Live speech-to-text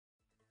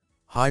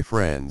Hi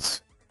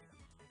friends.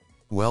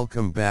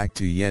 Welcome back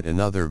to yet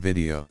another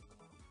video.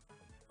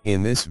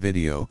 In this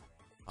video,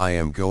 I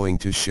am going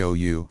to show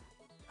you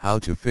how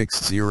to fix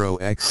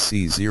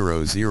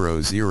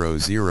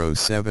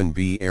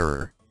 0xc00007b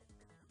error.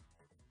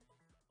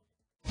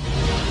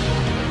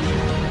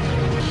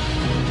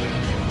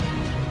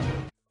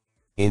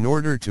 In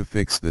order to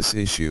fix this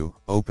issue,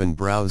 open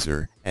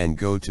browser and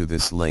go to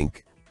this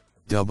link,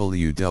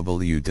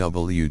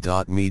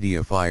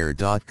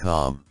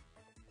 www.mediafire.com.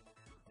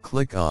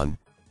 Click on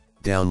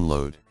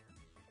Download.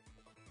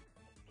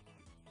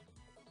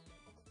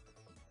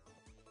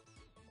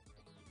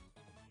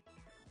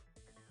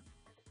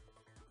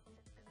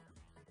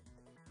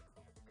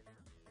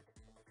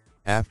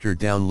 After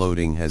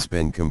downloading has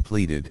been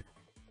completed,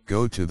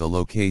 go to the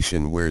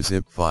location where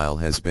zip file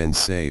has been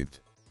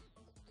saved.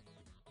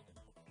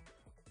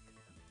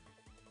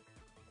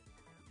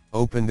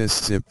 Open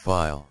this zip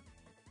file.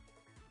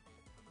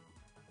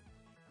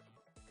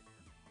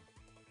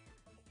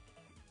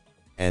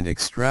 And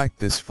extract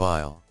this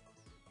file.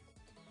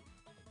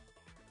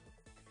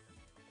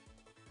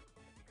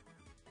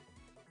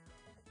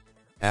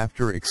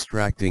 After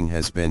extracting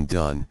has been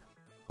done,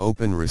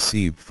 open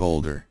received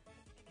folder.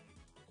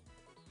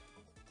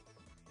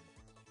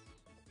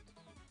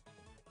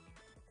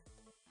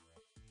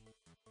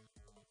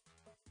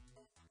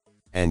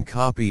 And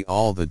copy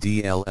all the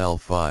DLL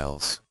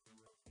files.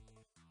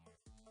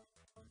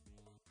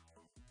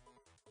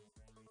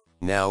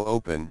 Now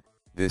open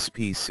this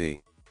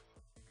PC.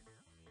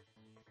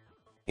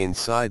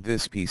 Inside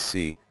this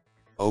PC,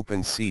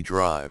 open C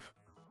drive.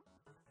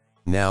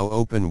 Now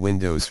open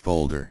Windows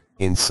folder.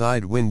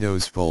 Inside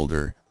Windows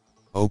folder,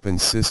 open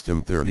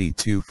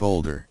System32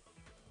 folder.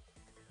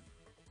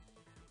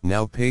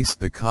 Now paste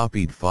the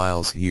copied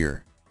files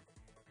here.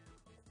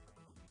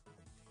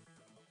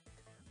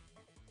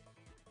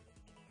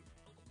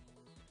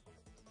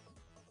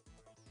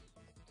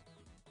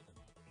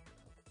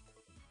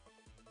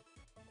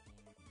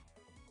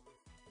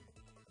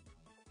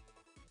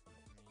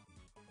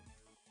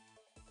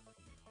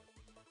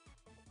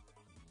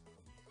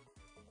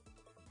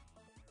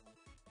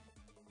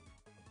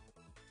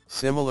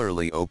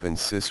 Similarly, open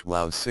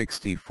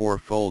syswow64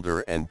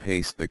 folder and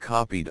paste the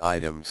copied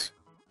items.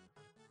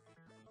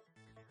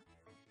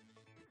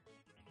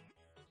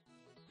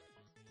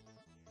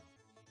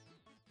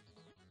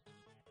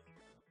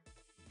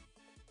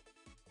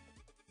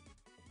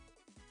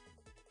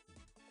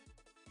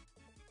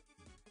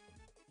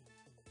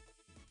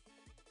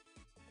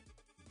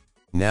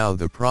 Now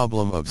the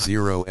problem of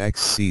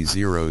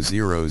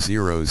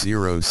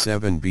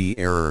 0xc00007b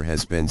error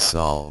has been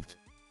solved.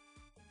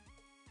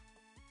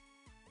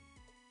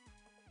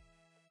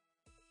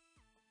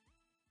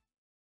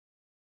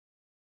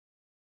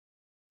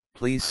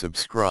 Please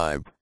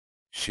subscribe,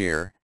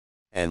 share,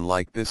 and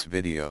like this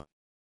video.